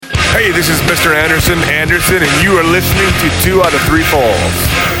Hey, this is Mr. Anderson, and you are listening to 2 Out of 3 Falls.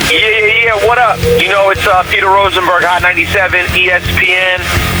 Yeah, what up? You know, it's Peter Rosenberg, Hot 97, ESPN,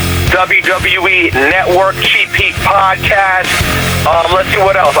 WWE Network, Cheap Heat Podcast. Let's see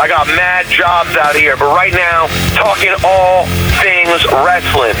what else. I got mad jobs out here, but right now, talking all things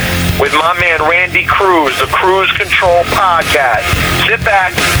wrestling with my man Randy Cruz, the Cruise Control Podcast. Sit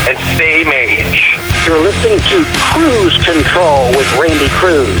back and stay mage. You're listening to Cruise Control with Randy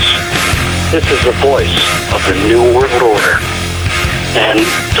Cruz. This is the voice of the New World Order,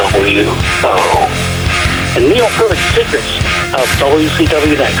 NWO, and Neil Perfect Secrets of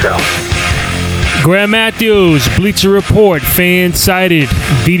WCW Nitro. Graham Matthews, Bleacher Report, Fan Cited,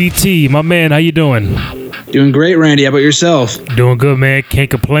 DDT. My man, how you doing? Doing great, Randy. How about yourself? Doing good, man. Can't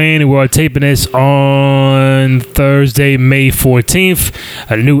complain. We're taping this on Thursday, May 14th.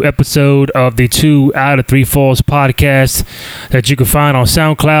 A new episode of the 2 Out of 3 Falls podcast that you can find on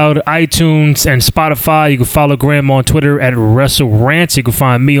SoundCloud, iTunes, and Spotify. You can follow Graham on Twitter at WrestleRants. You can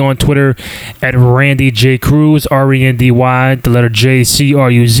find me on Twitter at Randy J. Cruz, R-E-N-D-Y, the letter J,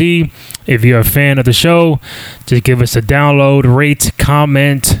 C-R-U-Z. If you're a fan of the show, just give us a download, rate,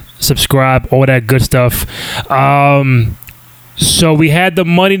 comment, subscribe, all that good stuff. So we had the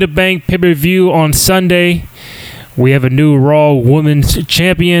Money in the Bank pay-per-view on Sunday. We have a new Raw Women's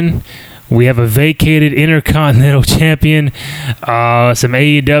Champion. We have a vacated Intercontinental Champion. Some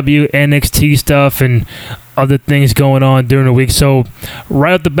AEW, NXT stuff, and other things going on during the week. So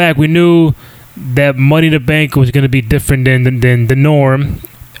right off the back, we knew that Money in the Bank was going to be different than the norm,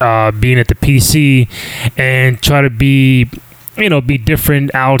 being at the PC, and try to be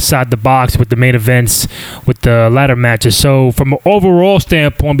different outside the box with the main events, with the ladder matches. So from an overall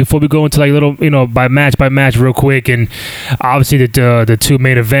standpoint, before we go into like little, by match real quick, and obviously the two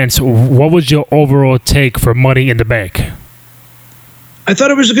main events, what was your overall take for Money in the Bank? I thought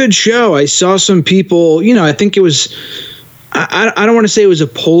it was a good show. I saw some people, I think it was, I don't want to say it was a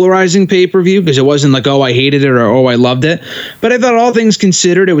polarizing pay-per-view because it wasn't like, oh, I hated it or, oh, I loved it. But I thought all things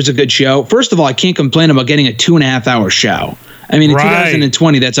considered, it was a good show. First of all, I can't complain about getting a 2.5-hour show. I mean, in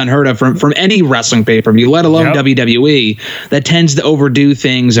 2020, that's unheard of from any wrestling pay-per-view, let alone WWE, that tends to overdo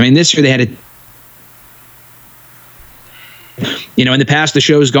things. I mean, this year they had in the past, the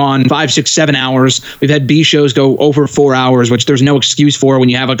show's gone 5, 6, 7 hours. We've had B shows go over 4 hours, which there's no excuse for when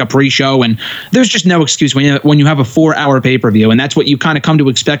you have like a pre-show, and there's just no excuse when you have a 4-hour pay-per-view, and that's what you kind of come to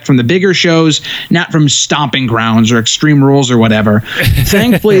expect from the bigger shows, not from Stomping Grounds or Extreme Rules or whatever.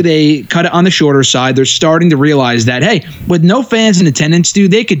 Thankfully, they cut it on the shorter side. They're starting to realize that, hey, with no fans in attendance,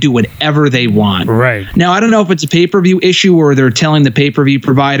 they could do whatever they want. Right. Now, I don't know if it's a pay-per-view issue or they're telling the pay-per-view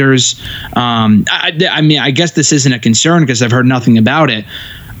providers. I mean, I guess this isn't a concern because I've heard nothing about it.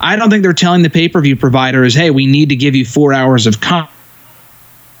 I don't think they're telling the pay-per-view providers, hey, we need to give you 4 hours of content.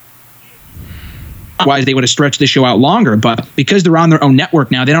 Otherwise, they would have stretched the show out longer. But because they're on their own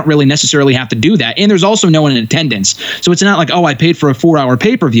network now, they don't really necessarily have to do that. And there's also no one in attendance. So it's not like, oh, I paid for a 4-hour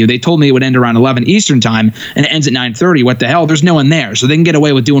pay-per-view. They told me it would end around 11 Eastern time, and it ends at 9:30. What the hell? There's no one there. So they can get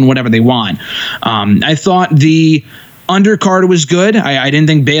away with doing whatever they want. I thought the undercard was good. I didn't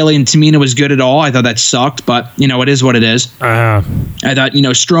think Bayley and Tamina was good at all. I thought that sucked, but it is what it is. I thought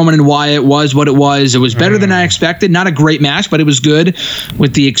Strowman and Wyatt was what it was. It was better than I expected. Not a great match, but it was good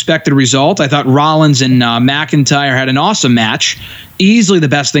with the expected result. I thought Rollins and McIntyre had an awesome match. Easily the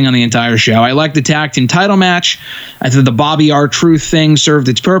best thing on the entire show. I liked the tag team title match. I thought the Bobby R-Truth thing served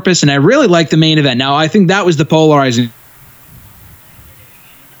its purpose, and I really liked the main event. Now, I think that was the polarizing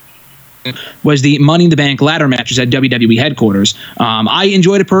was the Money in the Bank ladder matches at WWE headquarters. I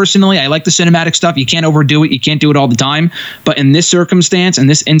enjoyed it personally. I like the cinematic stuff. You can't overdo it. You can't do it all the time. But in this circumstance, in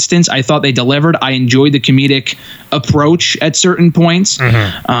this instance, I thought they delivered. I enjoyed the comedic approach at certain points.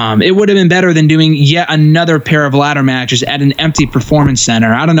 It would have been better than doing yet another pair of ladder matches at an empty performance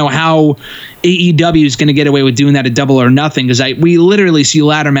center. I don't know how AEW is going to get away with doing that at Double or Nothing, because we literally see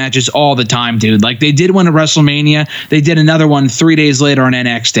ladder matches all the time, dude. Like, they did one at WrestleMania. They did another one 3 days later on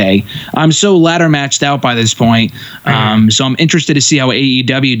NXT Day. I'm so ladder matched out by this point. So I'm interested to see how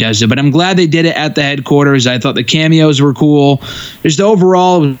AEW does it. But I'm glad they did it at the headquarters. I thought the cameos were cool. Just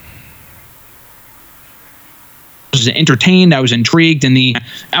overall, I was entertained. I was intrigued. And the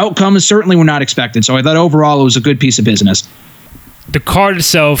outcomes certainly were not expected. So I thought overall it was a good piece of business. The card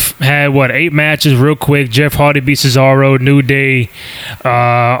itself had, 8 matches real quick. Jeff Hardy beat Cesaro. New Day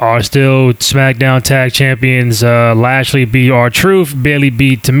are still SmackDown Tag Champions. Lashley beat R-Truth. Bayley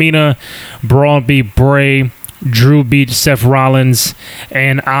beat Tamina. Braun beat Bray. Drew beat Seth Rollins.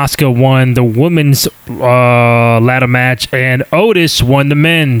 And Asuka won the women's ladder match. And Otis won the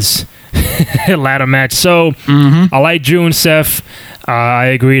men's ladder match. So I like Drew and Seth. I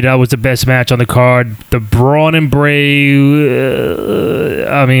agree that was the best match on the card. The Braun and Bray.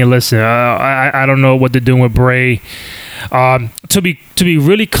 I mean, listen, I don't know what they're doing with Bray. To be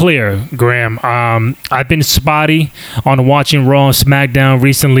really clear, Graham, I've been spotty on watching Raw and SmackDown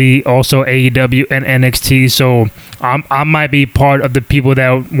recently, also AEW and NXT. So I might be part of the people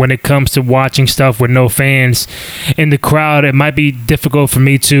that, when it comes to watching stuff with no fans in the crowd, it might be difficult for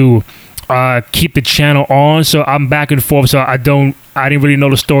me to keep the channel on. So I'm back and forth. So I didn't really know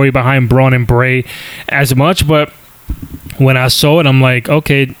the story behind Braun and Bray as much, but when I saw it, I'm like,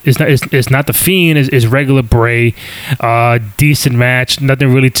 okay, it's not the Fiend, it's regular Bray. Decent match,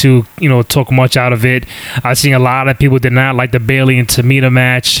 nothing really to talk much out of it. I've seen a lot of people did not like the Bayley and Tamina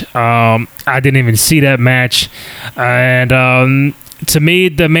match. I didn't even see that match, and to me,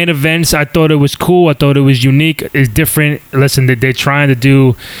 the main events, I thought it was cool. I thought it was unique. It's different. Listen, they're trying to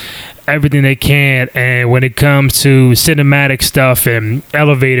do everything they can, and when it comes to cinematic stuff and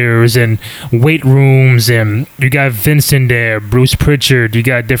elevators and weight rooms, and you got Vincent there, Bruce Pritchard, you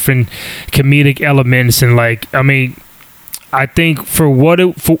got different comedic elements, and I think for what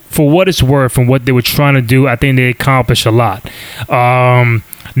it's worth and what they were trying to do, I think they accomplished a lot.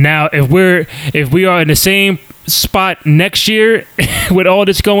 Now, if we are in the same spot next year with all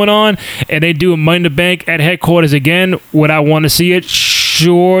this going on, and they do a Money in the Bank at headquarters again, would I want to see it?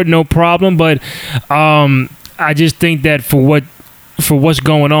 Sure, no problem. But I just think that for what's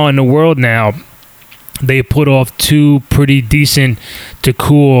going on in the world now, they put off two pretty decent to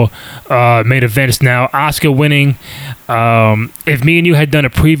cool main events. Now, Asuka winning, if me and you had done a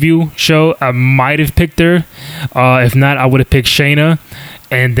preview show, I might have picked her. If not, I would have picked Shayna.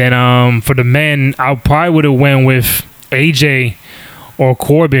 And then for the men, I probably would have went with AJ or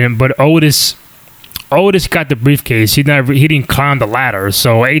Corbin, but Otis got the briefcase. He didn't climb the ladder.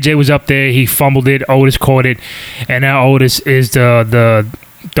 So AJ was up there, he fumbled it, Otis caught it, and now Otis is the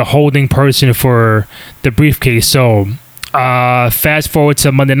holding person for the briefcase. So fast forward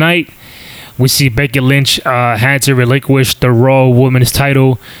to Monday night, we see Becky Lynch had to relinquish the Raw Women's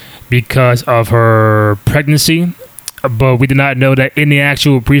title because of her pregnancy. But we did not know that in the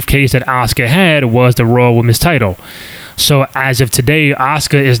actual briefcase that Asuka had was the Raw Women's title. So as of today,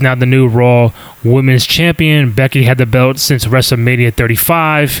 Asuka is now the new Raw Women's Champion. Becky had the belt since WrestleMania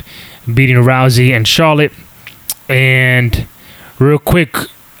 35, beating Rousey and Charlotte. And real quick,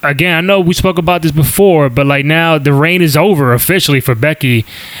 again, I know we spoke about this before, but now the reign is over officially for Becky,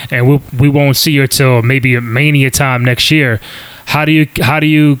 and we won't see her till maybe Mania time next year. How do you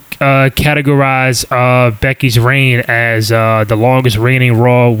categorize Becky's reign as the longest reigning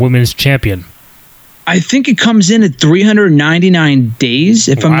Raw Women's Champion? I think it comes in at 399 days,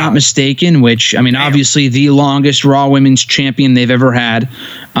 if I'm not mistaken, which, obviously the longest Raw Women's Champion they've ever had.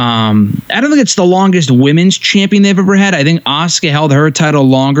 I don't think it's the longest Women's Champion they've ever had. I think Asuka held her title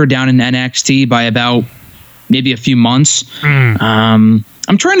longer down in NXT by about maybe a few months.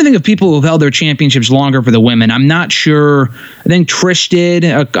 I'm trying to think of people who've held their championships longer for the women. I'm not sure. I think Trish did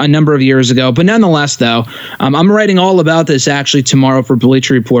a number of years ago. But nonetheless, though, I'm writing all about this actually tomorrow for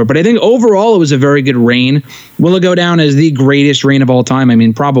Bleacher Report. But I think overall it was a very good reign. Will it go down as the greatest reign of all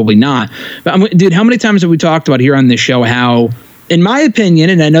time? Probably not. But dude, how many times have we talked about here on this show how, in my opinion,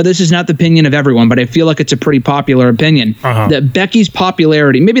 and I know this is not the opinion of everyone, but I feel like it's a pretty popular opinion, that Becky's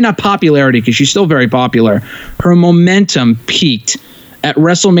popularity, maybe not popularity because she's still very popular, her momentum peaked at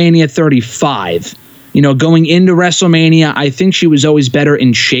WrestleMania 35. Going into WrestleMania, I think she was always better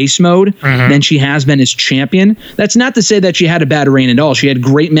in chase mode than she has been as champion. That's not to say that she had a bad reign at all. She had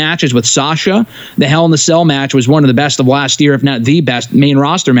great matches with Sasha. The Hell in the Cell match was one of the best of last year, if not the best main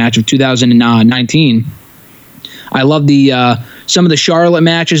roster match of 2019. I love some of the Charlotte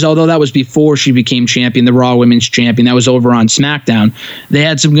matches, although that was before she became champion, the Raw Women's Champion. That was over on SmackDown. They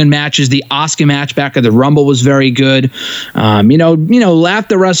had some good matches. The Asuka match back at the Rumble was very good. After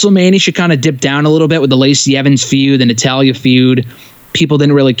WrestleMania, she kind of dipped down a little bit with the Lacey Evans feud, the Natalya feud. People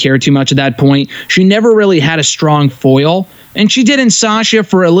didn't really care too much at that point. She never really had a strong foil, and she did in Sasha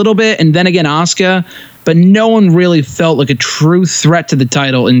for a little bit, and then again Asuka. But no one really felt like a true threat to the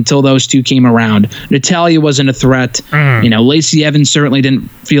title until those two came around. Natalya wasn't a threat. Lacey Evans certainly didn't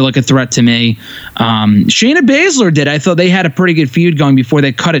feel like a threat to me. Shayna Baszler did. I thought they had a pretty good feud going before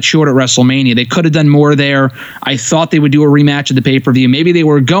they cut it short at WrestleMania. They could have done more there. I thought they would do a rematch at the pay-per-view. Maybe they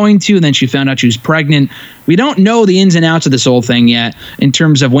were going to, and then she found out she was pregnant. We don't know the ins and outs of this whole thing yet in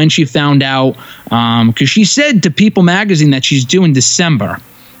terms of when she found out. Because she said to People magazine that she's due in December,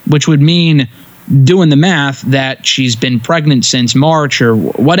 which would mean doing the math that she's been pregnant since March or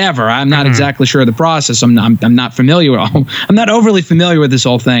whatever. I'm not exactly sure of the process. I'm not familiar. I'm not overly familiar with this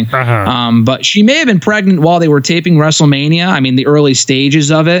whole thing. But she may have been pregnant while they were taping WrestleMania. I mean, the early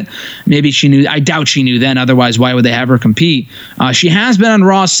stages of it. Maybe she knew. I doubt she knew then. Otherwise, why would they have her compete? She has been on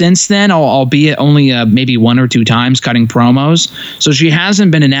Raw since then, albeit only maybe 1 or 2 times cutting promos. So she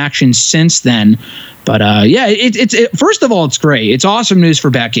hasn't been in action since then. But first of all, it's great. It's awesome news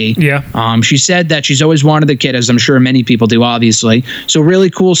for Becky. Yeah. She said that she's always wanted the kid, as I'm sure many people do, obviously. So really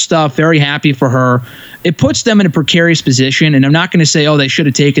cool stuff. Very happy for her. It puts them in a precarious position, and I'm not going to say, they should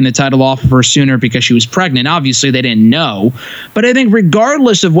have taken the title off of her sooner because she was pregnant. Obviously, they didn't know. But I think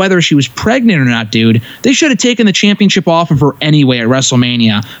regardless of whether she was pregnant or not, dude, they should have taken the championship off of her anyway at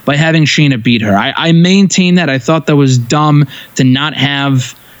WrestleMania by having Shayna beat her. I maintain that. I thought that was dumb to not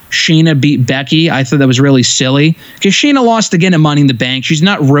have Shayna beat Becky. I thought that was really silly because Shayna lost again at Money in the Bank. She's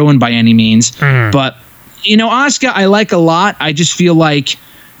not ruined by any means. But, Asuka, I like a lot. I just feel like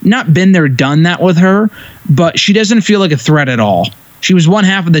not been there, done that with her, but she doesn't feel like a threat at all. She was one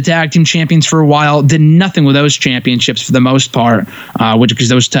half of the tag team champions for a while, did nothing with those championships for the most part, because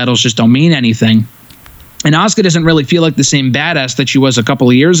those titles just don't mean anything. And Asuka doesn't really feel like the same badass that she was a couple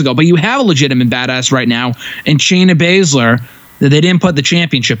of years ago, but you have a legitimate badass right now in Shayna Baszler that they didn't put the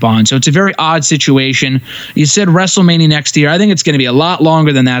championship on. So it's a very odd situation. You said WrestleMania next year. I think it's going to be a lot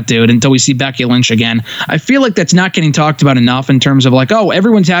longer than that, dude, until we see Becky Lynch again. I feel like that's not getting talked about enough in terms of like,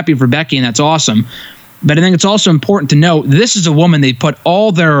 everyone's happy for Becky, and that's awesome. But I think it's also important to note this is a woman they put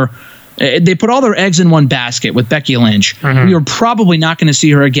all their eggs in one basket with Becky Lynch. We are probably not going to see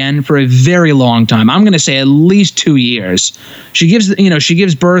her again for a very long time. I'm going to say at least 2 years. She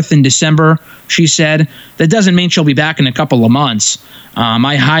gives birth in December, she said. That doesn't mean she'll be back in a couple of months.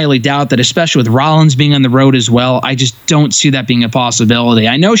 I highly doubt that, especially with Rollins being on the road as well. I just don't see that being a possibility.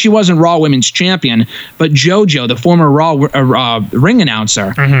 I know she wasn't Raw Women's Champion, but JoJo, the former Raw ring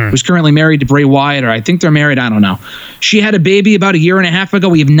announcer, who's currently married to Bray Wyatt, or I think they're married, I don't know. She had a baby about 1.5 years ago.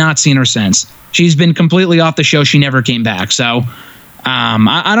 We have not seen her since. She's been completely off the show. She never came back. So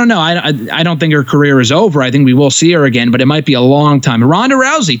I don't know. I don't think her career is over. I think we will see her again, but it might be a long time. Ronda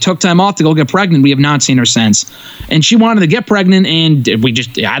Rousey took time off to go get pregnant. We have not seen her since. And she wanted to get pregnant, and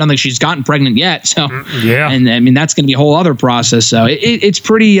I don't think she's gotten pregnant yet. So, and I mean, that's going to be a whole other process. So it's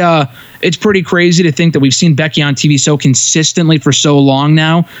pretty crazy to think that we've seen Becky on TV so consistently for so long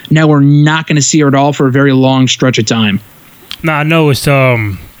now. Now we're not going to see her at all for a very long stretch of time. No, I know it's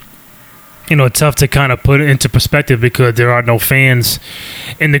tough to kind of put it into perspective because there are no fans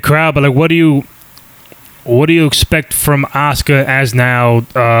in the crowd. But like, what do you expect from Asuka as now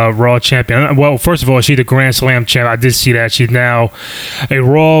Raw champion? Well, first of all, she's the Grand Slam champ. I did see that she's now a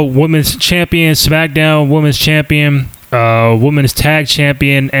Raw Women's Champion, SmackDown Women's Champion, Women's Tag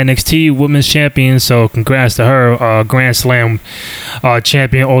Champion, NXT Women's Champion. So congrats to her, Grand Slam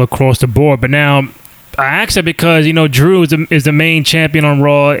champion all across the board. But now, I asked it because, Drew is the main champion on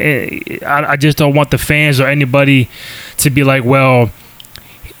Raw. I just don't want the fans or anybody to be like, well,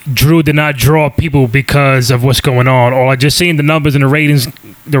 Drew did not draw people because of what's going on. Or I just seen the numbers and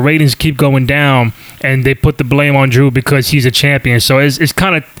the ratings keep going down, and they put the blame on Drew because he's a champion. So it's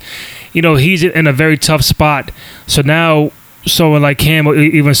kind of, he's in a very tough spot. So now someone like him or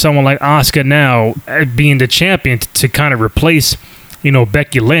even someone like Asuka now being the champion to kind of replace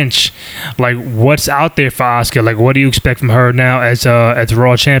Becky Lynch, like what's out there for Asuka? Like, what do you expect from her now as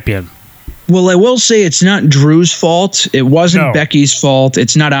Raw champion? Well, I will say it's not Drew's fault. It wasn't Becky's fault.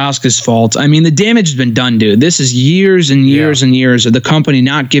 It's not Asuka's fault. I mean, the damage has been done, dude. This is years and years and years of the company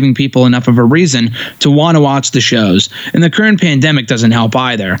not giving people enough of a reason to want to watch the shows. And the current pandemic doesn't help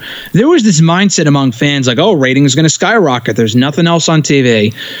either. There was this mindset among fans like, ratings are going to skyrocket. There's nothing else on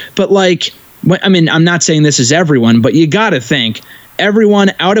TV. But like, I mean, I'm not saying this is everyone, but you got to think, everyone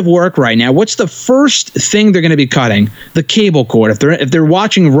out of work right now, what's the first thing they're going to be cutting? The cable cord. If they're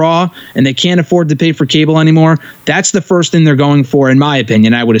watching Raw and they can't afford to pay for cable anymore, that's the first thing they're going for, in my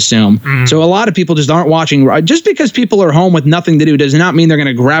opinion, I would assume. So a lot of people just aren't watching Raw. Just because people are home with nothing to do does not mean they're going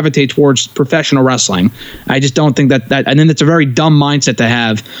to gravitate towards professional wrestling. I just don't think that and then it's a very dumb mindset to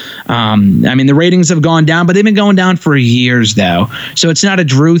have. I mean, the ratings have gone down, but they've been going down for years, though. So it's not a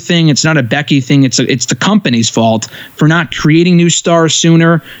Drew thing. It's not a Becky thing. It's the company's fault for not creating new stars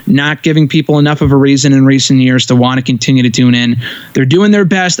sooner, not giving people enough of a reason in recent years to want to continue to tune in. They're doing their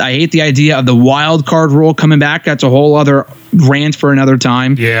best. I hate the idea of the wild card rule coming back. That's a whole other rant for another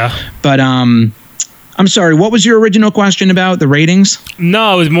time. Yeah. But I'm sorry, what was your original question about the ratings?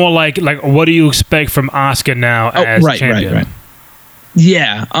 No, it was more like what do you expect from Asuka now as champion? Right.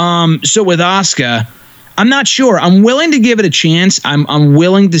 Yeah. So with Asuka, I'm not sure. I'm willing to give it a chance. I'm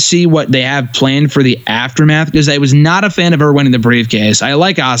willing to see what they have planned for the aftermath, because I was not a fan of her winning the briefcase. I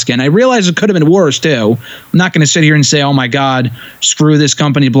like Asuka, and I realize it could have been worse too. I'm not going to sit here and say, oh my God, screw this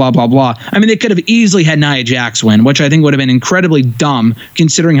company, blah, blah, blah. I mean, they could have easily had Nia Jax win, which I think would have been incredibly dumb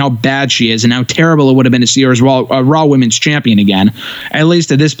considering how bad she is and how terrible it would have been to see her as Raw Women's Champion again, at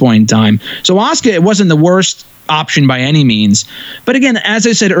least at this point in time. So Asuka, it wasn't the worst option by any means. But again, as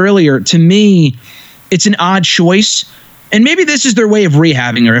I said earlier, to me, it's an odd choice. And maybe this is their way of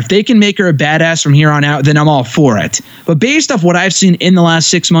rehabbing her. If they can make her a badass from here on out, then I'm all for it. But based off what I've seen in the last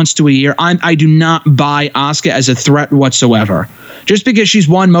 6 months to a year, I do not buy Asuka as a threat whatsoever. Just because she's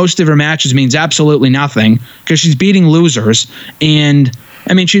won most of her matches means absolutely nothing, because she's beating losers. And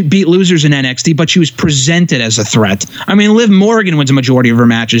I mean, she beat losers in NXT, but she was presented as a threat. I mean, Liv Morgan wins a majority of her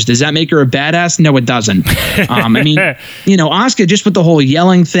matches. Does that make her a badass? No, it doesn't. I mean, Asuka, just with the whole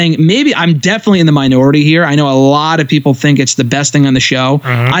yelling thing, maybe I'm definitely in the minority here. I know a lot of people think it's the best thing on the show.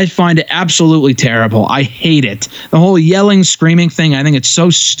 I find it absolutely terrible. I hate it. The whole yelling, screaming thing, I think it's so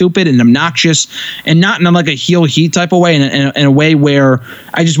stupid and obnoxious, and not in like a heel heat type of way, in a way where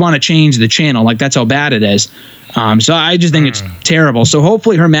I just want to change the channel. Like, that's how bad it is. So I just think it's terrible. So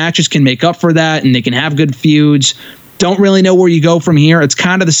hopefully her matches can make up for that, and they can have good feuds. Don't really know where you go from here. It's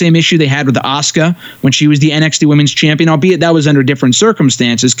kind of the same issue they had with Asuka when she was the NXT Women's Champion, albeit that was under different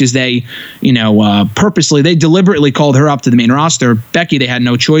circumstances, because they, they deliberately called her up to the main roster. Becky, they had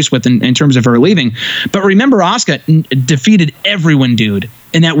no choice with in terms of her leaving. But remember, Asuka defeated everyone, dude,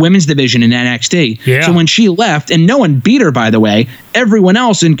 in that women's division in NXT. Yeah. So when she left, and no one beat her, by the way, everyone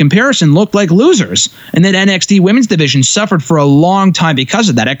else in comparison looked like losers. And that NXT women's division suffered for a long time because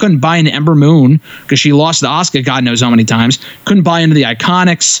of that. I couldn't buy into Ember Moon because she lost to Asuka God knows how many times. Couldn't buy into the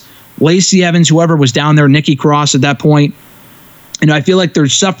Iconics, Lacey Evans, whoever was down there, Nikki Cross at that point. I feel like they're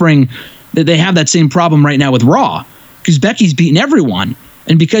suffering, that they have that same problem right now with Raw, because Becky's beaten everyone.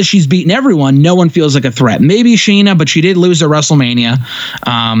 And because she's beaten everyone, no one feels like a threat. Maybe Sheena, but she did lose at WrestleMania.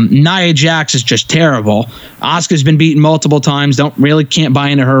 Nia Jax is just terrible. Asuka's been beaten multiple times. Can't buy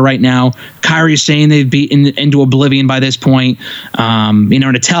into her right now. Kairi's saying they've beaten into oblivion by this point.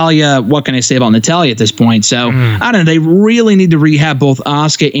 Natalya, what can I say about Natalya at this point? So, I don't know. They really need to rehab both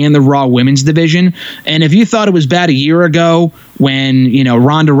Asuka and the Raw Women's division. And if you thought it was bad a year ago when,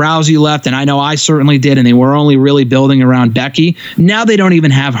 Ronda Rousey left, and I know I certainly did, and they were only really building around Becky, now they don't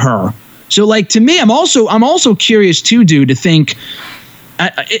even have her. So, to me, I'm also curious too, dude, to think,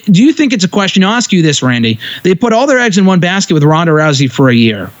 do you think it's a question? I'll ask you this, Randy. They put all their eggs in one basket with Ronda Rousey for a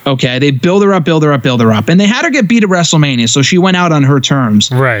year. Okay, they build her up, and they had her get beat at WrestleMania, so she went out on her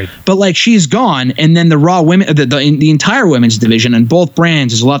terms. Right. But she's gone, and then the Raw women, the entire women's division and both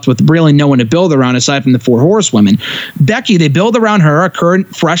brands is left with really no one to build around aside from the 4 horsewomen. Becky, they build around her, a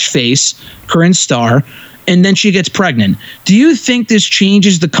current fresh face, current star, and then she gets pregnant. Do you think this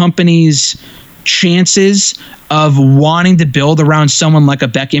changes the company's chances of wanting to build around someone like a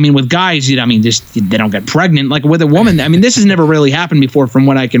Becky? I mean, with guys, they don't get pregnant. Like with a woman, this has never really happened before from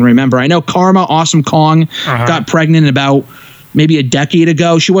what I can remember. I know Karma, Awesome Kong, got pregnant about maybe a decade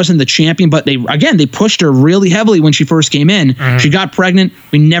ago. She wasn't the champion, but they pushed her really heavily when she first came in. She got pregnant.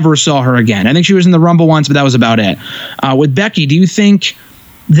 We never saw her again. I think she was in the Rumble once, but that was about it. With Becky, do you think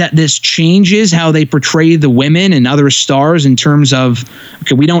that this changes how they portray the women and other stars in terms of,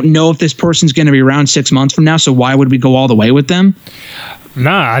 okay, we don't know if this person's going to be around 6 months from now, so why would we go all the way with them?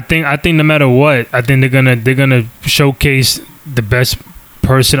 Nah, I think no matter what, I think they're gonna showcase the best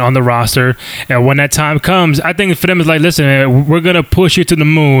person on the roster, and when that time comes, I think for them it's like, listen, man, we're gonna push you to the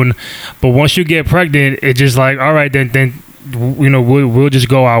moon, but once you get pregnant, it's just like, all right, then we'll just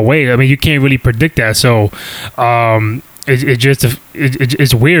go our way. I mean, you can't really predict that, so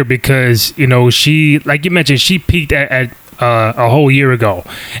it's weird because she, like you mentioned, she peaked at a whole year ago,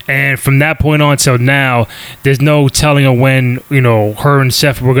 and from that point on till now, there's no telling of when her and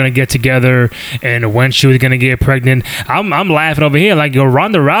Seth were gonna get together and when she was gonna get pregnant. I'm laughing over here like,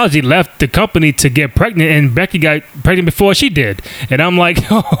 Ronda Rousey left the company to get pregnant, and Becky got pregnant before she did, and I'm like,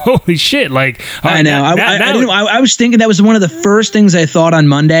 holy shit! Like, I know. I was thinking that was one of the first things I thought on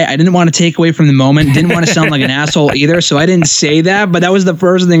Monday. I didn't want to take away from the moment. Didn't want to sound like an asshole either, so I didn't say that. But that was the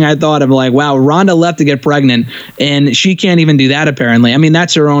first thing I thought of. Like, wow, Ronda left to get pregnant, and she can't even do that apparently. I mean,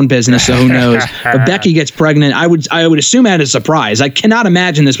 that's her own business, so who knows? But Becky gets pregnant. I would assume at a surprise. I cannot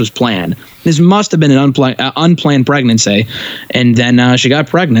imagine this was planned. This must have been an unplanned pregnancy, and then she got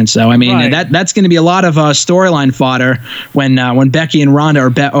pregnant. So I mean, that's going to be a lot of storyline fodder when Becky and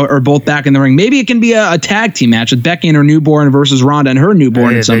Ronda are both back in the ring. Maybe it can be a tag team match with Becky and her newborn versus Ronda and her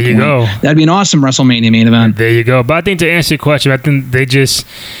newborn at some point. There you go. That'd be an awesome WrestleMania main event. There you go. But I think to answer your question, I think they just,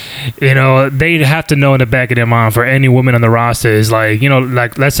 they'd have to know in the back of their mind for any woman on the roster is like,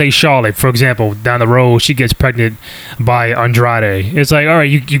 like let's say Charlotte, for example, down the road, she gets pregnant by Andrade. It's like, all right,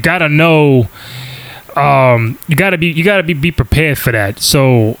 you gotta know, you gotta be prepared for that.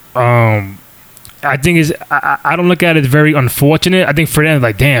 So I think I don't look at it as very unfortunate. I think for them,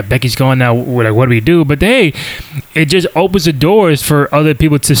 like, damn, Becky's going now. Like, what do we do? But hey, it just opens the doors for other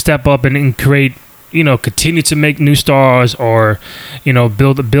people to step up and create, continue to make new stars or,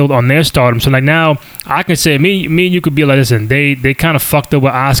 build on their stardom. So like now, I can say me and you could be like, listen, they kind of fucked up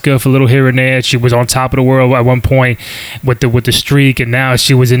with Asuka for a little here and there. She was on top of the world at one point with the streak, and now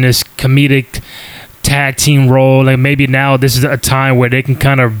she was in this comedic tag team role. Like maybe now this is a time where they can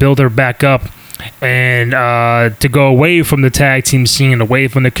kind of build her back up and to go away from the tag team scene, away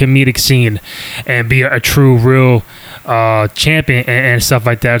from the comedic scene, and be a true, real champion and stuff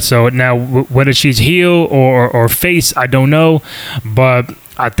like that. So now, whether she's heel or face, I don't know, but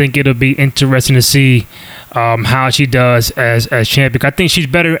I think it'll be interesting to see how she does as champion. I think she's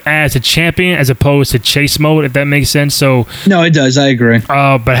better as a champion as opposed to chase mode, if that makes sense. So no, it does. I agree.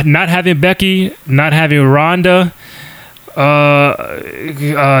 But not having Becky, not having Ronda.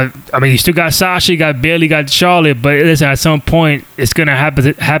 I mean, you still got Sasha, you got Bayley, you got Charlotte, but listen, at some point it's gonna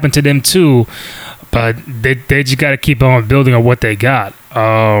happen to them too. But they just got to keep on building on what they got.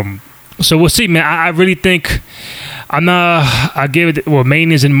 So we'll see, man. I really think I gave it. Well,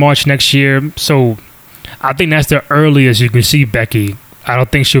 Mania's in March next year, so I think that's the earliest you can see Becky. I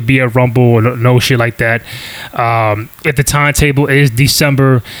don't think she'll be at Rumble or no shit like that. If the timetable is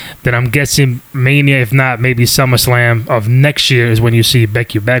December, then I'm guessing Mania, if not, maybe SummerSlam of next year is when you see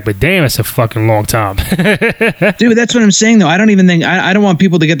Becky back. But damn, it's a fucking long time. Dude, that's what I'm saying, though. I don't even think... I don't want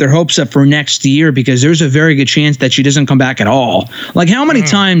people to get their hopes up for next year because there's a very good chance that she doesn't come back at all. Like, how many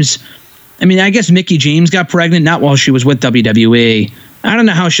times... I mean, I guess Mickie James got pregnant, not while she was with WWE. I don't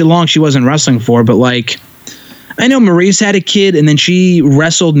know how long she wasn't wrestling for, but, like... I know Maurice had a kid, and then she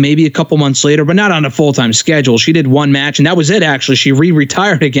wrestled maybe a couple months later, but not on a full-time schedule. She did one match, and that was it, actually. She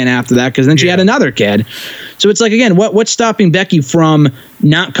retired again after that because then she had another kid. So it's like, again, what's stopping Becky from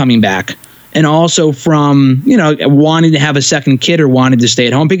not coming back? And also from, wanting to have a second kid or wanting to stay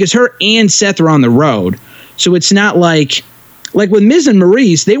at home? Because her and Seth are on the road. So it's not like with Miz and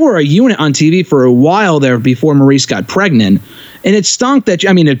Maurice, they were a unit on TV for a while there before Maurice got pregnant. And it stunk that,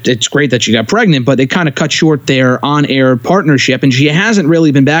 it's great that she got pregnant, but they kind of cut short their on-air partnership, and she hasn't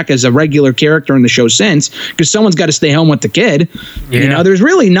really been back as a regular character in the show since, because someone's got to stay home with the kid. Yeah. There's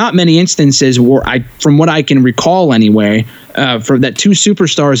really not many instances where from what I can recall anyway, for that two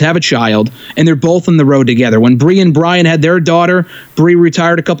superstars have a child, and they're both on the road together. When Brie and Brian had their daughter, Brie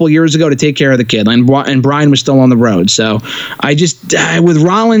retired a couple years ago to take care of the kid, and Brian was still on the road. So I just, with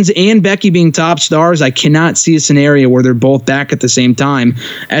Rollins and Becky being top stars, I cannot see a scenario where they're both back at the same time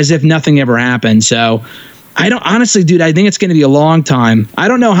as if nothing ever happened. So I don't, honestly, dude, I think it's going to be a long time. I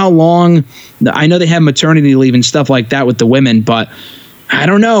don't know how long. I know they have maternity leave and stuff like that with the women, but I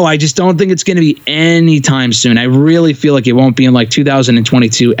don't know. I just don't think it's going to be anytime soon. I really feel like it won't be in like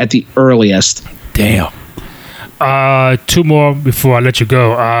 2022 at the earliest. Damn. Two more before I let you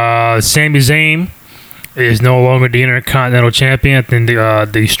go. Sami Zayn is no longer the Intercontinental Champion. I think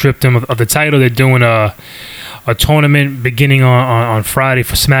they stripped him of the title. They're doing a tournament beginning on Friday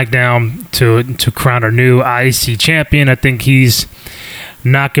for SmackDown to crown a new IC champion. I think he's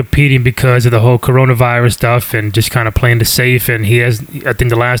not competing because of the whole coronavirus stuff and just kind of playing the safe. And he has, I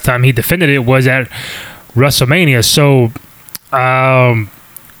think the last time he defended it was at WrestleMania. So, are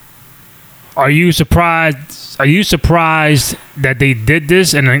you surprised? Are you surprised that they did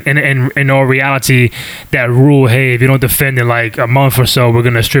this? And in all reality, that rule, hey, if you don't defend in like a month or so, we're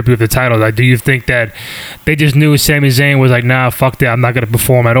gonna strip you of the title. Like, do you think that they just knew Sami Zayn was like, nah, fuck that, I'm not gonna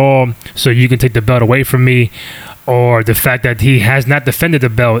perform at all, so you can take the belt away from me? Or the fact that he has not defended the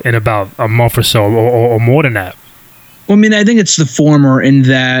belt in about a month or so, or more than that? Well, I mean, I think it's the former in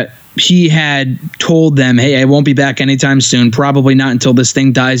that he had told them, hey, I won't be back anytime soon, probably not until this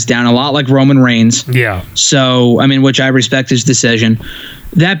thing dies down, a lot like Roman Reigns. Yeah. So, I mean, which I respect his decision.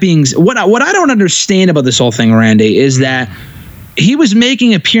 That being, what I don't understand about this whole thing, Randy, is that he was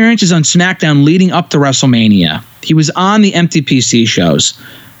making appearances on SmackDown leading up to WrestleMania. He was on the MTPC shows.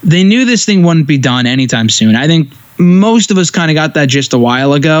 They knew this thing wouldn't be done anytime soon. I think most of us kind of got that just a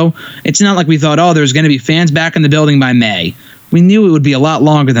while ago. It's not like we thought, oh, there's going to be fans back in the building by May. We knew it would be a lot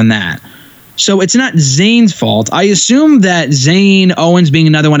longer than that. So it's not Zayn's fault. I assume that Zayn, Owens being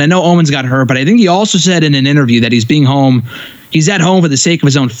another one. I know Owens got hurt, but I think he also said in an interview that he's being home. He's at home for the sake of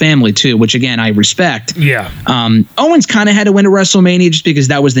his own family, too, which, again, I respect. Yeah. Owens kind of had to win at WrestleMania just because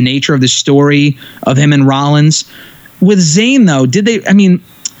that was the nature of the story of him and Rollins. With Zayn, though,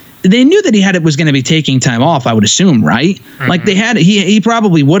 they knew that he was going to be taking time off, I would assume, right? Mm-hmm. Like he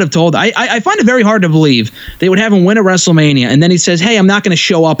probably would have told. I find it very hard to believe they would have him win at WrestleMania, and then he says, "Hey, I'm not going to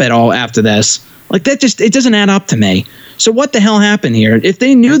show up at all after this." Like that it doesn't add up to me. So what the hell happened here? If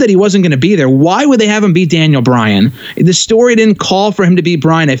they knew that he wasn't going to be there, why would they have him beat Daniel Bryan? The story didn't call for him to beat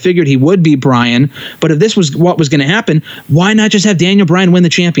Bryan. I figured he would beat Bryan, but if this was what was going to happen, why not just have Daniel Bryan win the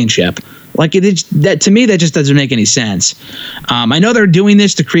championship? Like to me, that just doesn't make any sense. I know they're doing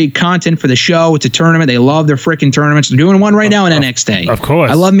this to create content for the show. It's a tournament. They love their freaking tournaments. They're doing one right now in NXT. Of course,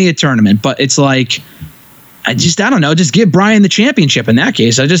 I love me a tournament, but it's like. I don't know. Just give Bryan the championship in that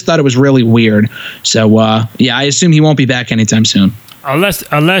case. I just thought it was really weird. So, I assume he won't be back anytime soon.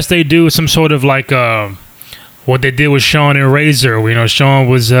 Unless they do some sort of like what they did with Shawn and Razor. You know, Shawn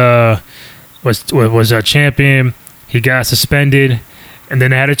was a champion. He got suspended. And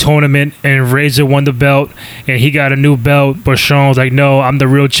then they had a tournament, and Razor won the belt, and he got a new belt. But Shawn was like, "No, I'm the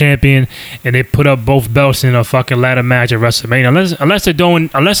real champion." And they put up both belts in a fucking ladder match at WrestleMania. Unless they're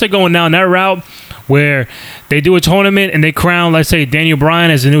going down that route, where they do a tournament and they crown, let's say, Daniel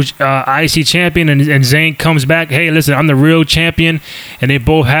Bryan as the new IC champion, and Zayn comes back. Hey, listen, I'm the real champion, and they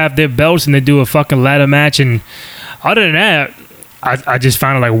both have their belts, and they do a fucking ladder match. And other than that, I just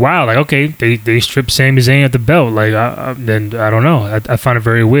found it like, wow, like, okay, they stripped Sami Zayn at the belt. Like, then I don't know. I find it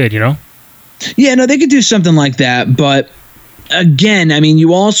very weird, you know? Yeah, no, they could do something like that. But again, I mean,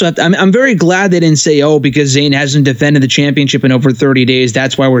 you also have to, I'm very glad they didn't say, oh, because Zayn hasn't defended the championship in over 30 days,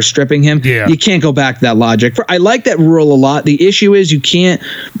 that's why we're stripping him. Yeah. You can't go back to that logic. I like that rule a lot. The issue is you can't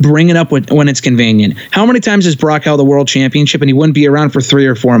bring it up when it's convenient. How many times has Brock held the world championship and he wouldn't be around for 3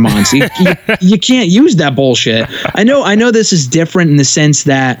 or 4 months? You can't use that bullshit. I know this is different in the sense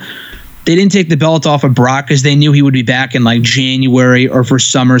that they didn't take the belt off of Brock because they knew he would be back in like January or for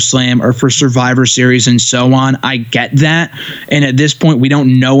SummerSlam or for Survivor Series and so on. I get that. And at this point, we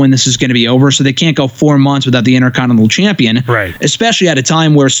don't know when this is going to be over. So they can't go 4 months without the Intercontinental Champion. Right. Especially at a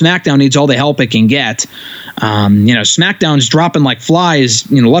time where SmackDown needs all the help it can get. SmackDown's dropping like flies,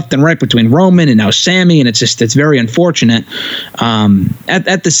 left and right between Roman and now Sami. And it's very unfortunate.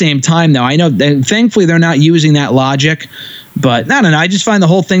 At the same time, though, I know thankfully they're not using that logic. But I don't know. I just find the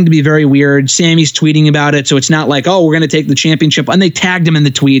whole thing to be very weird. Sammy's tweeting about it, so it's not like, oh, we're going to take the championship. And they tagged him in the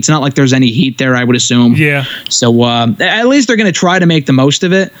tweet. It's not like there's any heat there, I would assume. Yeah. So at least they're going to try to make the most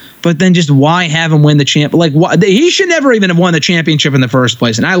of it. But then just why have him win the champ? Like, he should never even have won the championship in the first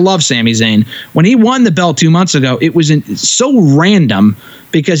place. And I love Sami Zayn. When he won the belt 2 months ago, it was so random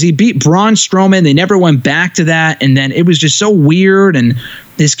because he beat Braun Strowman. They never went back to that. And then it was just so weird. And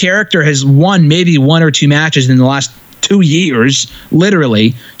his character has won maybe 1 or 2 matches in the last 2 years,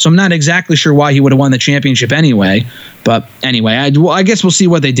 literally. So I'm not exactly sure why he would have won the championship anyway. But anyway, I guess we'll see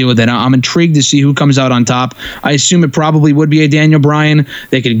what they do with it. I'm intrigued to see who comes out on top. I assume it probably would be a Daniel Bryan.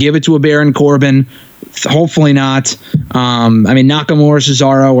 They could give it to a Baron Corbin. Hopefully not. Nakamura,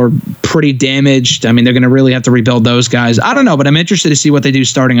 Cesaro are pretty damaged. I mean, they're going to really have to rebuild those guys. I don't know, but I'm interested to see what they do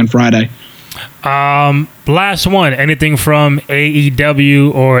starting on Friday. Last one. Anything from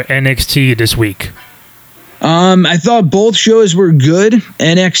AEW or NXT this week? I thought both shows were good.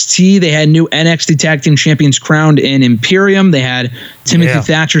 NXT, they had new NXT Tag Team Champions crowned in Imperium. They had Timothy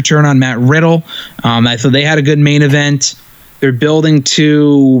Thatcher turn on Matt Riddle. I thought they had a good main event. They're building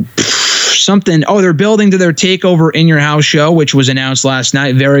to something. Oh, they're building to their Takeover In Your House show, which was announced last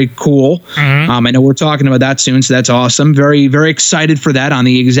night. Very cool. Mm-hmm. I know we're talking about that soon, so that's awesome. Very, very excited for that on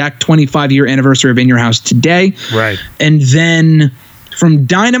the exact 25-year anniversary of In Your House today. Right. And then from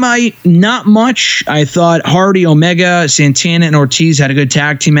Dynamite, not much. I thought Hardy, Omega, Santana, and Ortiz had a good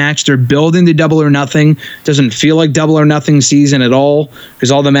tag team match. They're building the Double or Nothing. Doesn't feel like Double or Nothing season at all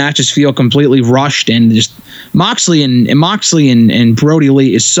because all the matches feel completely rushed, and just Moxley and Brody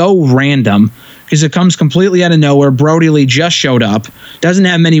Lee is so random because it comes completely out of nowhere. Brody Lee just showed up, doesn't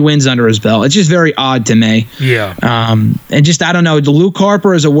have many wins under his belt. It's just very odd to me. Yeah. And just, I don't know, Luke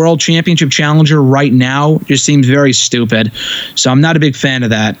Harper as a world championship challenger right now just seems very stupid. So I'm not a big fan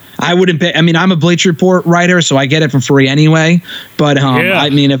of that. I wouldn't pay. I mean, I'm a Bleacher Report writer, so I get it for free anyway. But I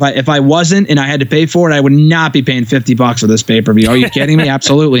mean, if I wasn't and I had to pay for it, I would not be paying $50 for this pay-per-view. Are you kidding me?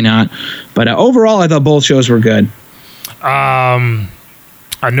 Absolutely not. But overall, I thought both shows were good.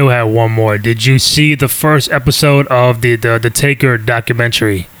 I knew I had one more. Did you see the first episode of the Taker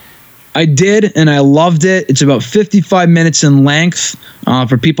documentary? I did, and I loved it. It's about 55 minutes in length.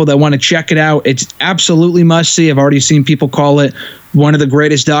 For people that want to check it out, it's absolutely must-see. I've already seen people call it one of the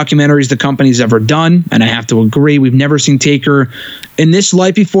greatest documentaries the company's ever done, and I have to agree. We've never seen Taker in this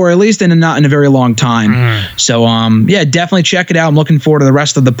light before, at least, and not in a very long time. So, yeah, definitely check it out. I'm looking forward to the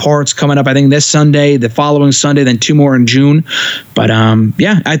rest of the parts coming up, I think, this Sunday, the following Sunday, then 2 more in June. But,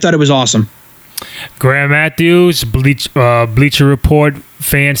 yeah, I thought it was awesome. Graham Matthews, Bleacher Report,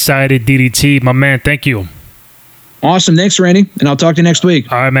 fan-sided DDT. My man, thank you. Awesome. Thanks, Randy, and I'll talk to you next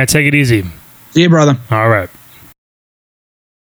week. All right, man. Take it easy. See you, brother. All right.